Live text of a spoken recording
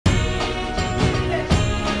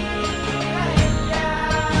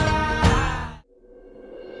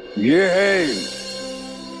ये है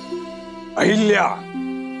अहिल्या,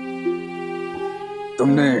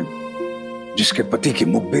 तुमने जिसके पति की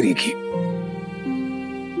मुखबिरी की,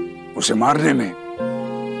 उसे मारने में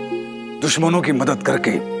दुश्मनों की मदद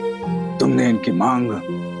करके तुमने इनकी मांग,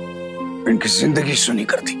 इनकी जिंदगी सुनी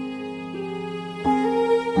कर दी।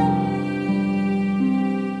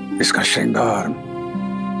 इसका श्रृंगार,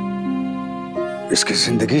 इसकी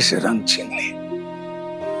जिंदगी से रंग छीन ली।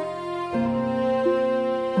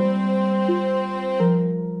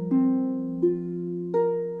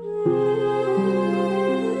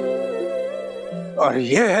 और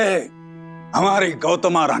यह है हमारी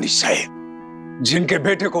गौतमा रानी साहब, जिनके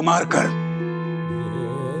बेटे को मारकर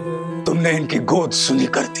तुमने इनकी गोद सुनी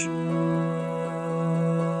कर दी।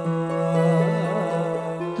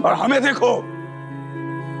 और हमें देखो,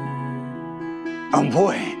 हम वो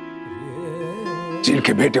हैं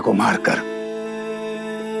जिनके बेटे को मारकर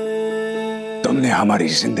तुमने हमारी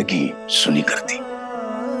जिंदगी सुनी कर दी।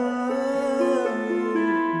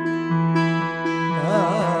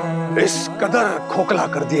 इस कदर खोखला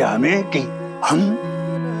कर दिया हमें कि हम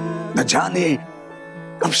न जाने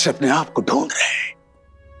कब से अपने आप को ढूंढ रहे हैं,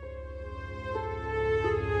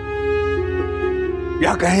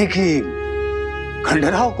 या कहें कि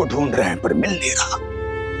खंडराव को ढूंढ रहे हैं पर मिल नहीं रहा।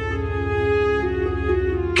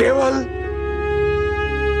 केवल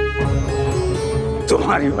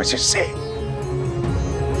तुम्हारी वजह से।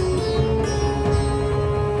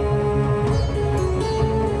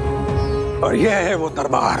 और यह है वो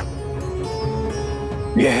दरबार,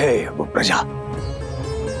 यह है वो प्रजा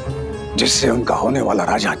जिससे उनका होने वाला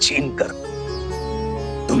राजा छीनकर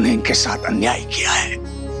तुमने इनके साथ अन्याय किया है।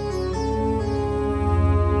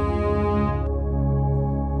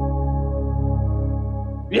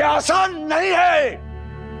 यह आसान नहीं है,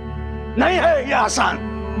 नहीं है यह आसान।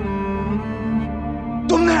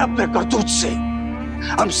 तुमने अपने करतूत से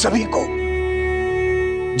हम सभी को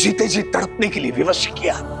जीते जी तड़पने के लिए विवश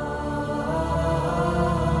किया।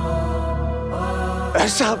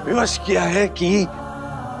 ऐसा विवश किया है कि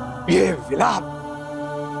यह विलाप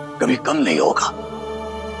कभी कम नहीं होगा।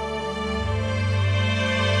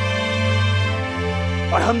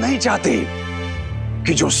 और हम नहीं चाहते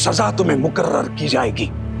कि जो सजा तुम्हें मुकर्रर की जाएगी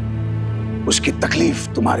उसकी तकलीफ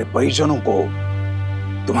तुम्हारे परिजनों को,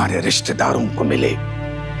 तुम्हारे रिश्तेदारों को मिले।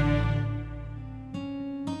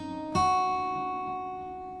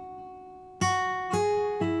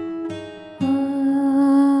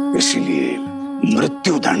 इसीलिए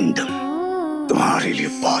मृत्युदंड तुम्हारे लिए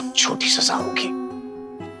बहुत छोटी सजा होगी।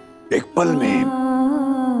 एक पल में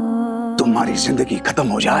तुम्हारी जिंदगी खत्म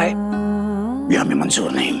हो जाए यह हमें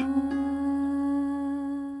मंजूर नहीं।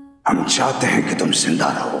 हम चाहते हैं कि तुम जिंदा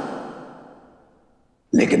रहो,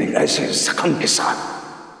 लेकिन एक ऐसे जख्म के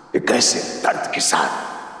साथ, एक ऐसे दर्द के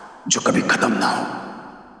साथ जो कभी खत्म ना हो,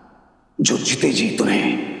 जो जीते जी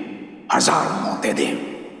तुम्हें 1000 मौतें दे,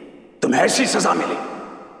 तुम्हें ऐसी सजा मिले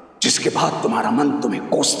जिसके बाद तुम्हारा मन तुम्हें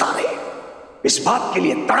कोसता रहे, इस बात के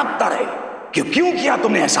लिए तड़पता रहे कि क्यों किया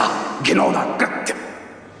तुमने ऐसा घिनौना कृत्य।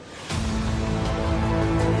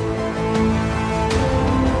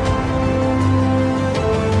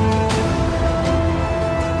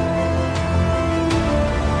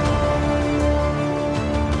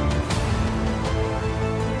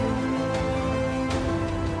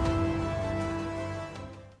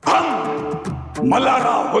 मल्हार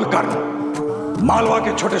राव होलकर, मालवा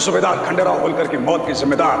के छोटे सूबेदार खंडेराव होलकर की मौत के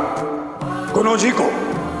जिम्मेदार गुनोजी को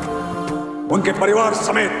उनके परिवार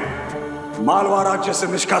समेत मालवा राज्य से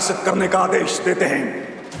निष्कासित करने का आदेश देते हैं।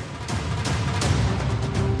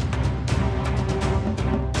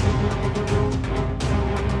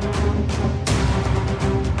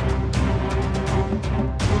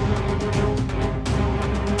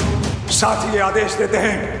 साथ ही ये आदेश देते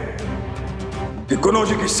हैं कि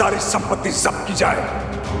गुनोजी की सारी संपत्ति जब्त की जाए।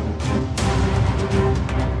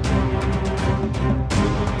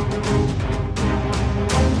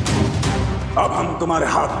 अब हम तुम्हारे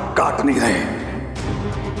हाथ काट नहीं रहे,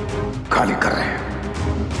 खाली कर रहे हैं,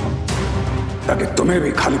 ताकि तुम्हें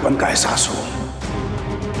भी खालीपन का एहसास हो।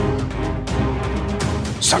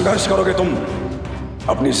 संघर्ष करोगे तुम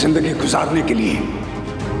अपनी जिंदगी गुजारने के लिए,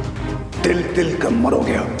 तिल तिल कर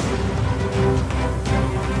मरोगे। अब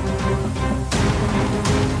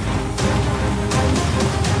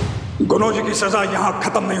गुनोजी की सजा यहां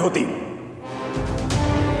खत्म नहीं होती।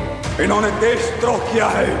 इन्होंने देशद्रोह किया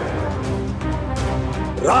है,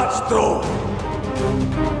 राजद्रोह।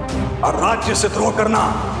 और राज्य से द्रोह करना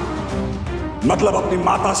मतलब अपनी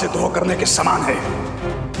माता से द्रोह करने के समान है।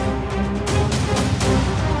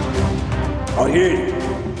 और ये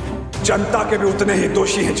जनता के भी उतने ही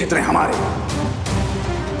दोषी हैं जितने हमारे।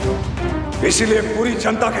 इसीलिए पूरी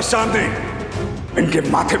जनता के सामने इनके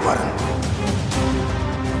माथे पर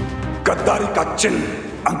गद्दारी का चिन्ह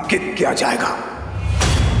अंकित किया जाएगा।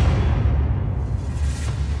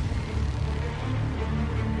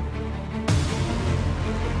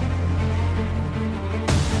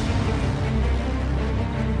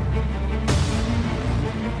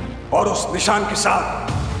 और उस निशान के साथ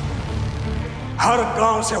हर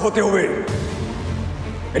गांव से होते हुए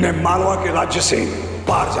इन्हें मालवा के राज्य से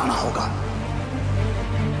पार जाना होगा।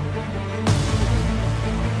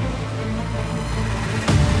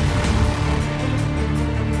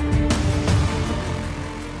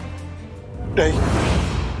 नहीं,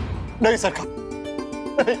 नहीं सरकार,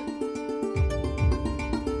 नहीं।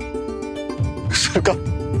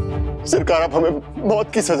 सरकार आप हमें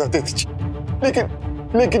मौत की सजा दे दीजिए,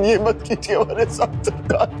 लेकिन ये मत कीजिए हमारे साथ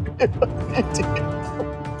सरकार, ये मत कीजिए।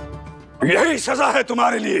 यही सजा है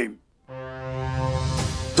तुम्हारे लिए।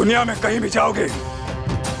 दुनिया में कहीं भी जाओगे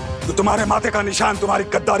तो तुम्हारे माथे का निशान तुम्हारी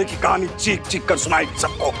गद्दारी की कहानी चीख चीख कर सुनाएगी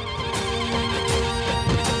सबको।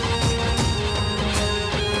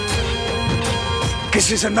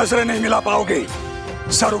 किसी से नजरें नहीं मिला पाओगे,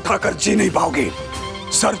 सर उठाकर जी नहीं पाओगे,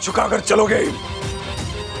 सर झुकाकर चलोगे,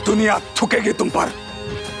 दुनिया थूकेगी तुम पर।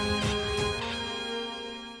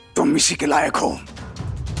 तुम इसी के लायक हो,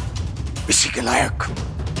 इसी के लायक।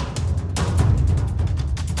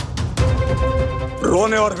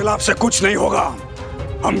 रोने और विलाप से कुछ नहीं होगा।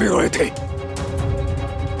 हम भी रोए थे,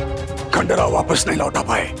 खंडराव वापस नहीं लौटा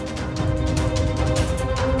पाए।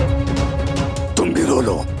 तुम भी रो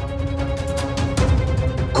लो,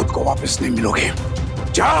 खुद को वापस नहीं मिलोगे।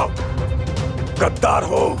 जाओ, गद्दार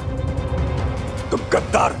हो तो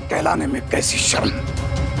गद्दार कहलाने में कैसी शर्म।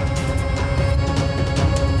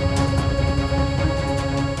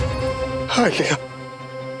 अहिल्या,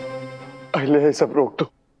 अहिल्या ये सब रोक दो।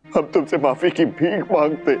 हम तुमसे माफी की भीख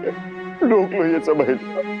मांगते हैं, रोक लो ये सब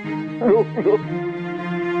अहिल्या, रोक लो।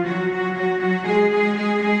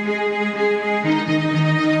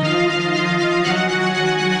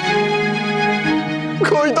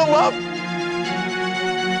 कोई तो माफ,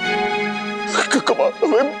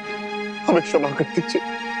 हमें क्षमा कर दीजिए।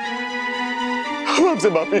 हम आपसे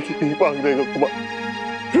माफी की भीख मांग देगा कुमार,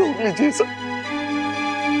 रोक लीजिए सब।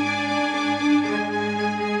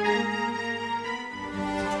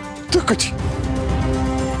 तो कुछ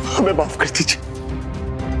हमें माफ कर दीजिए।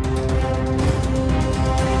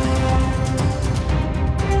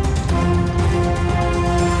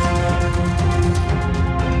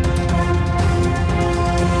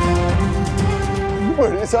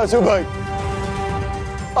 बड़ी सासू भाई,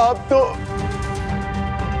 आप तो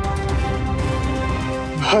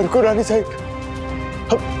हर को रानी साहब,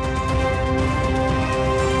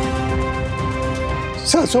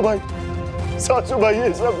 सासू भाई, सासू भाई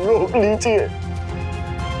ये सब रोक लीजिए,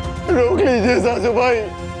 रोक लीजिए सासू भाई।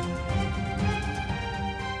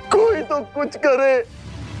 कोई तो कुछ करे,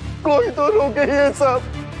 कोई तो रोके ये सब,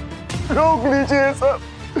 रोक लीजिए ये सब।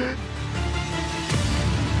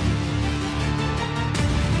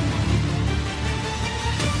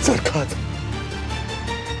 सरकार,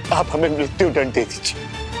 आप हमें मृत्यु दंड दे दीजिए,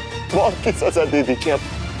 मौत की सजा दे दीजिए। आप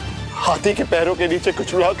हाथी के पैरों के नीचे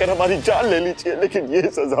कुचला कर हमारी जान ले लीजिए, लेकिन ये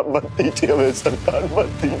सजा मत दीजिए हमें सरकार, मत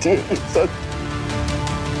दीजिए।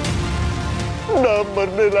 नाम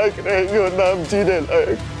मरने लायक रहेंगे और नाम जीने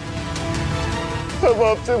लायक। हम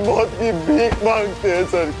आपसे मौत की भीख मांगते हैं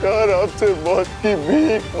सरकार, आपसे मौत की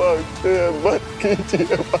भीख मांगते हैं। मत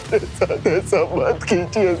कीजिए हमारे साथ ऐसा, मत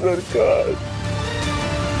कीजिए सरकार।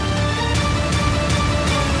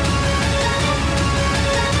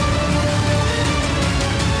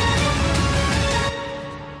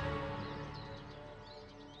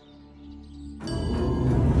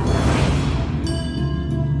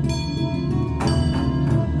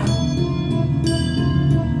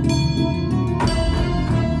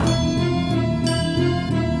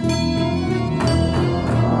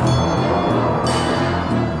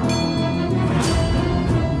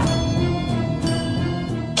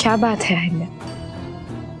 क्या बात है अहिल्या,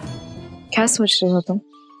 क्या सोच रही हो तुम?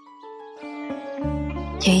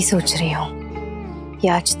 यही सोच रही हूँ कि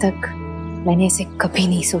आज तक मैंने इसे कभी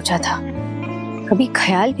नहीं सोचा था, कभी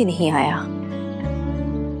ख्याल भी नहीं आया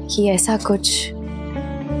कि ऐसा कुछ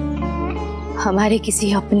हमारे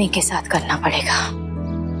किसी अपने के साथ करना पड़ेगा।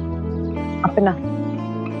 अपना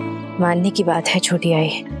मानने की बात है छोटी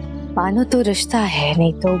आई, मानो तो रिश्ता है,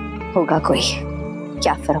 नहीं तो होगा कोई,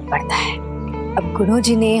 क्या फर्क पड़ता है। अब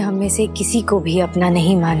गुनोजी ने हम में से किसी को भी अपना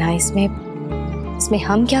नहीं माना, इसमें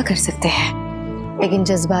हम क्या कर सकते हैं। लेकिन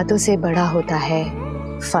जज्बातों से बड़ा होता है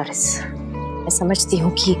फर्ज। मैं समझती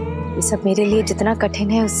हूँ कि ये सब मेरे लिए जितना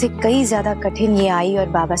कठिन है उससे कई ज्यादा कठिन ये आई और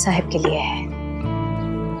बाबा साहब के लिए है।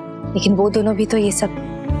 लेकिन वो दोनों भी तो ये सब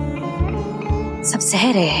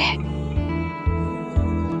सह रहे हैं।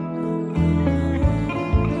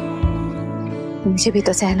 मुझे भी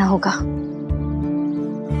तो सहना होगा।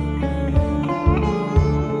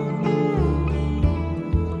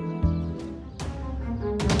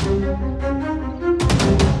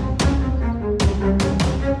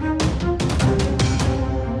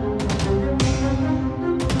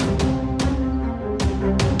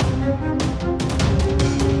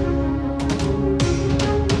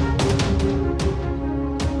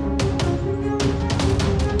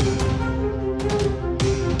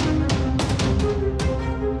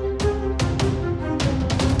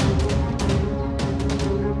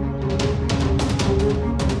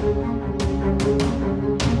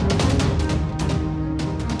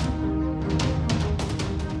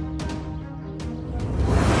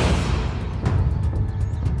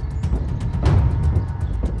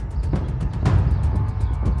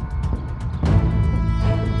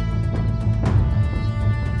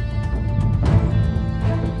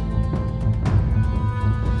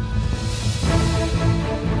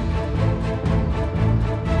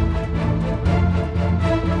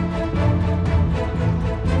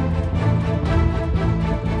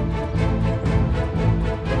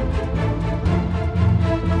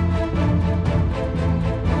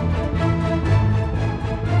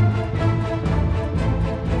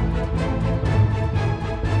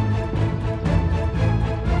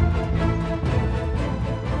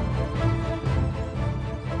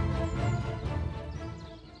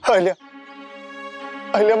 अहिल्या,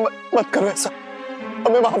 अहिल्या मत करो ऐसा,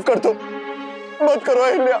 हमें माफ कर दो, मत करो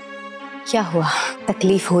अहिल्या। क्या हुआ?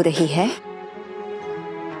 तकलीफ हो रही है?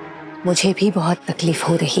 मुझे भी बहुत तकलीफ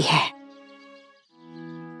हो रही है।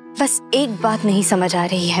 बस एक बात नहीं समझ आ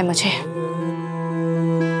रही है मुझे।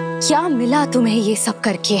 क्या मिला तुम्हें ये सब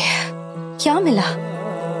करके? क्या मिला?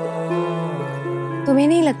 तुम्हें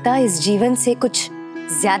नहीं लगता इस जीवन से कुछ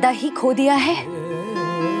ज्यादा ही खो दिया है?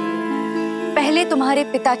 पहले तुम्हारे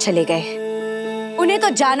पिता चले गए, उन्हें तो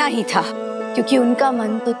जाना ही था क्योंकि उनका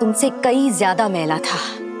मन तो तुमसे कई ज्यादा मैला था।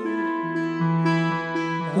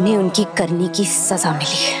 उन्हें उनकी करनी की सजा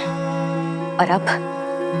मिली और अब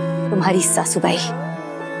तुम्हारी सासूबाई,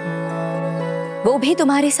 वो भी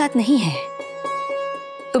तुम्हारे साथ नहीं है।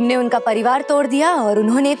 तुमने उनका परिवार तोड़ दिया और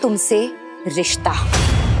उन्होंने तुमसे रिश्ता।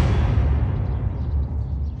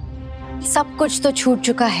 सब कुछ तो छूट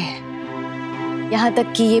चुका है, यहाँ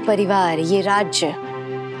तक कि ये परिवार, ये राज्य,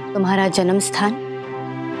 तुम्हारा जन्म स्थान,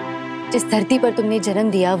 जिस धरती पर तुमने जन्म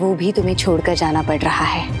दिया, वो भी तुम्हें छोड़कर जाना पड़ रहा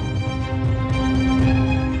है।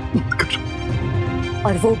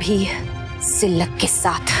 और वो भी जिल्लत के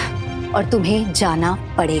साथ, और तुम्हें जाना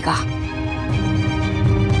पड़ेगा।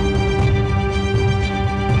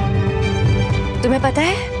 तुम्हें पता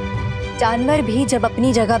है, जानवर भी जब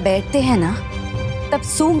अपनी जगह बैठते हैं ना, तब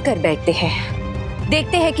सूंघ कर बैठते हैं,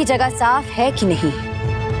 देखते हैं कि जगह साफ है कि नहीं।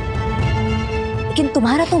 लेकिन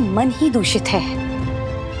तुम्हारा तो मन ही दूषित है,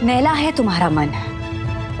 मैला है तुम्हारा मन,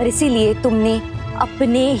 और इसीलिए तुमने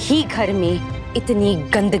अपने ही घर में इतनी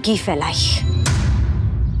गंदगी फैलाई।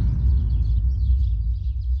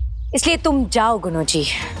 इसलिए तुम जाओ गुनोजी,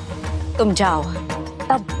 तुम जाओ,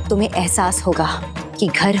 तब तुम्हें एहसास होगा कि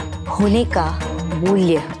घर होने का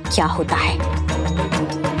मूल्य क्या होता है,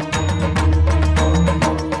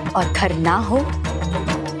 और घर ना हो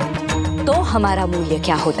तो हमारा मूल्य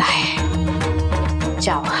क्या होता है।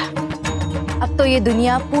 जाओ, अब तो ये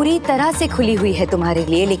दुनिया पूरी तरह से खुली हुई है तुम्हारे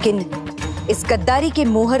लिए, लेकिन इस गद्दारी के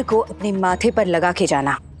मोहर को अपने माथे पर लगा के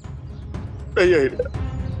जाना।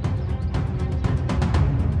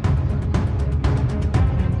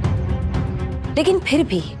 लेकिन फिर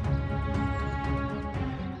भी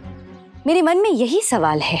मेरे मन में यही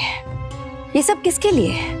सवाल है, ये सब किसके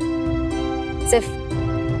लिए? सिर्फ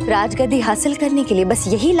राजगद्दी हासिल करने के लिए? बस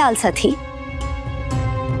यही लालसा थी?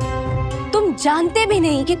 तुम जानते भी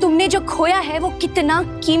नहीं कि तुमने जो खोया है वो कितना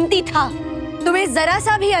कीमती था। तुम्हें जरा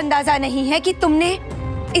सा भी अंदाजा नहीं है कि तुमने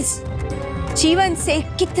इस जीवन से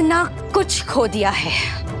कितना कुछ खो दिया है।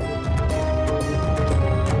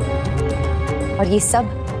 और ये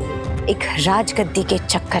सब एक राजगद्दी के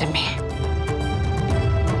चक्कर में।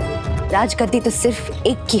 राजगद्दी तो सिर्फ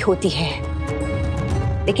एक की होती है,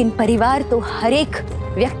 लेकिन परिवार तो हर एक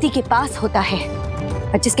व्यक्ति के पास होता है,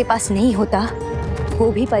 और जिसके पास नहीं होता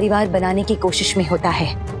वो भी परिवार बनाने की कोशिश में होता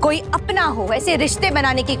है। कोई अपना हो, ऐसे रिश्ते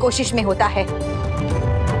बनाने की कोशिश में होता है।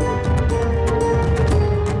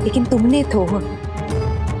 लेकिन तुमने तो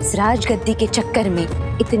इस राजगद्दी के चक्कर में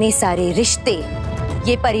इतने सारे रिश्ते,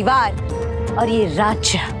 ये परिवार और ये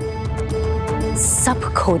राज्य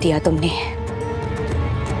सब खो दिया तुमने।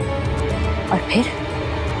 और फिर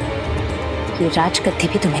ये राजगद्दी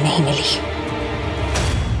भी तुम्हें नहीं मिली।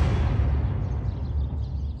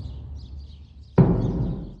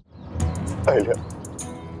 अहिल्या,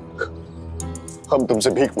 हम तुमसे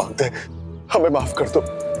भीख मांगते हैं, हमें माफ कर दो।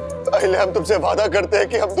 अहिल्या, हम तुमसे वादा करते हैं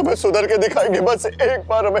कि हम तुम्हें सुधर के दिखाएंगे, बस एक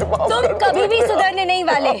बार हमें माफ कर दो। तुम कभी भी सुधरने नहीं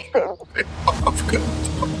वाले। माफ कर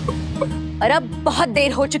दो। और अब बहुत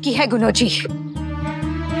देर हो चुकी है गुनोजी।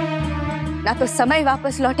 ना तो समय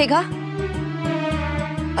वापस लौटेगा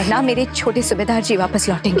और ना मेरे छोटे सूबेदार जी वापस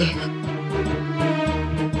लौटेंगे।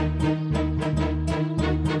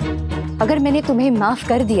 अगर मैंने तुम्हें माफ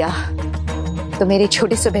कर दिया तो मेरे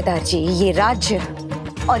छोटे सूबेदार जी, ये राज्य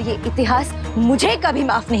और ये इतिहास मुझे कभी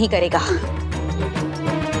माफ नहीं करेगा।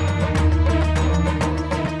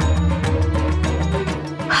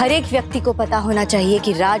 हर एक व्यक्ति को पता होना चाहिए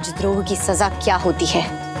कि राजद्रोह की सजा क्या होती है।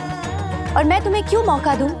 और मैं तुम्हें क्यों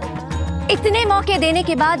मौका दूं? इतने मौके देने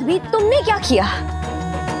के बाद भी तुमने क्या किया?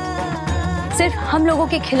 सिर्फ हम लोगों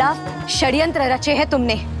के खिलाफ षड्यंत्र रचे हैं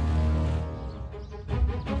तुमने।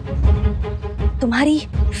 तुम्हारी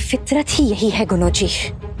फितरत ही यही है गुनोजी।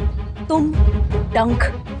 तुम डंक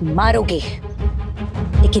मारोगे,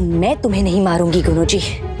 लेकिन मैं तुम्हें नहीं मारूंगी गुनोजी।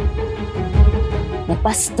 मैं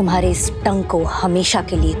बस तुम्हारे इस टंग को हमेशा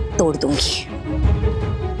के लिए तोड़ दूंगी।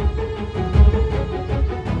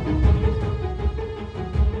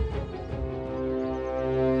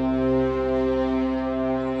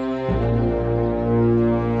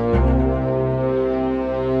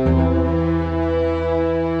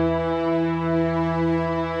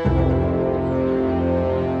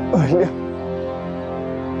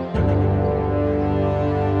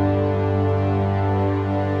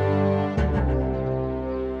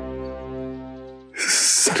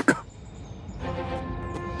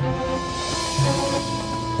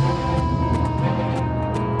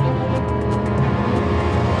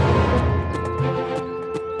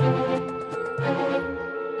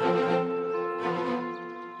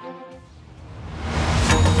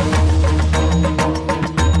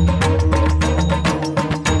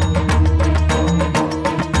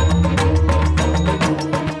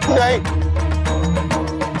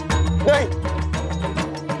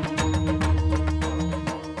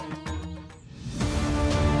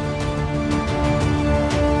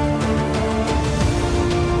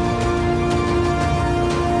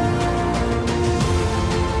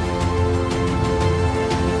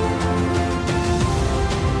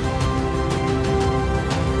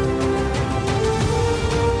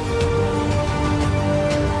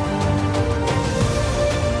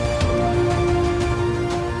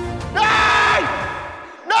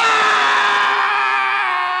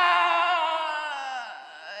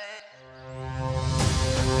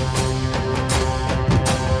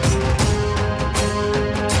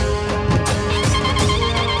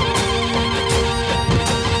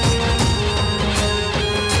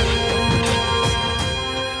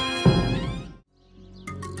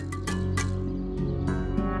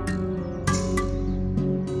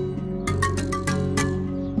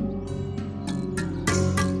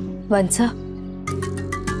 वंसा,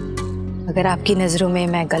 अगर आपकी नजरों में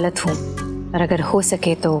मैं गलत हूं और अगर हो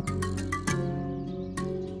सके तो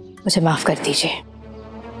मुझे माफ कर दीजिए।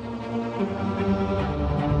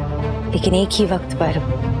 लेकिन एक ही वक्त पर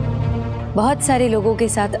बहुत सारे लोगों के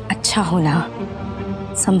साथ अच्छा होना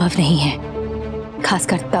संभव नहीं है,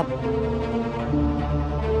 खासकर तब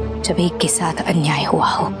जब एक के साथ अन्याय हुआ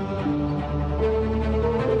हो।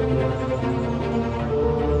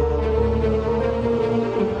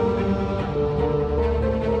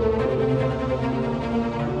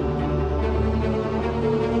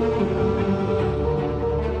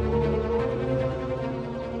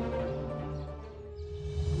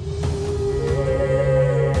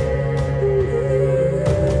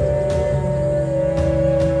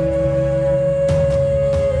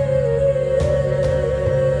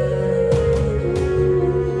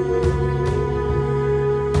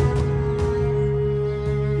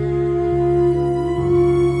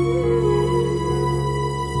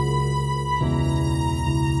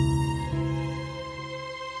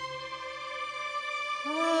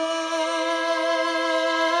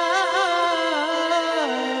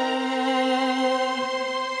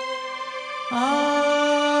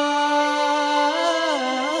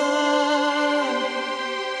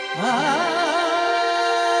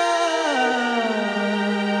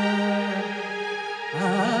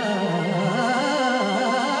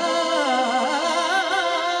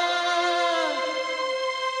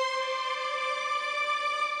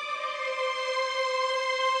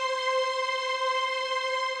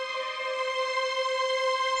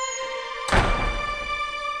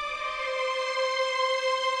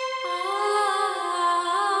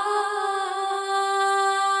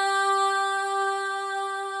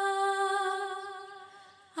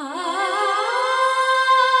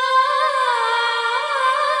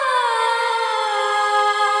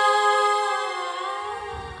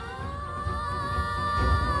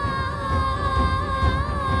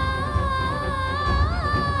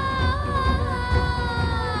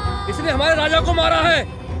 को मारा है।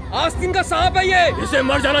 आस्तीन का सांप है ये। इसे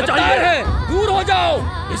मर जाना चाहिए। है, दूर हो जाओ।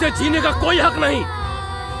 इसे जीने का कोई हक नहीं।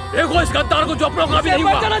 देखो इस गद्दार को जो अपनों का भी नहीं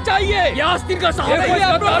हुआ। मर जाना चाहिए। ये आस्तीन का सांप है। ये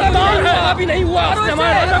गद्दार भी नहीं हुआ। इसने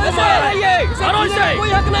हमारे राजा को मारा है। मारो इसे। कोई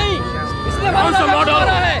हक नहीं। इसने हमारे राजा को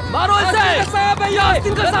मारा है। मारो इसे। सांप है ये।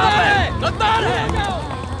 आस्तीन का सांप है। गद्दार है।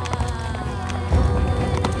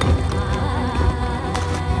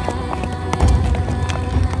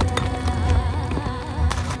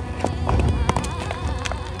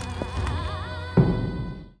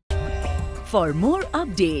 For more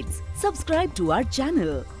updates, subscribe to our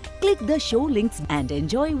channel, click the show links and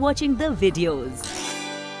enjoy watching the videos.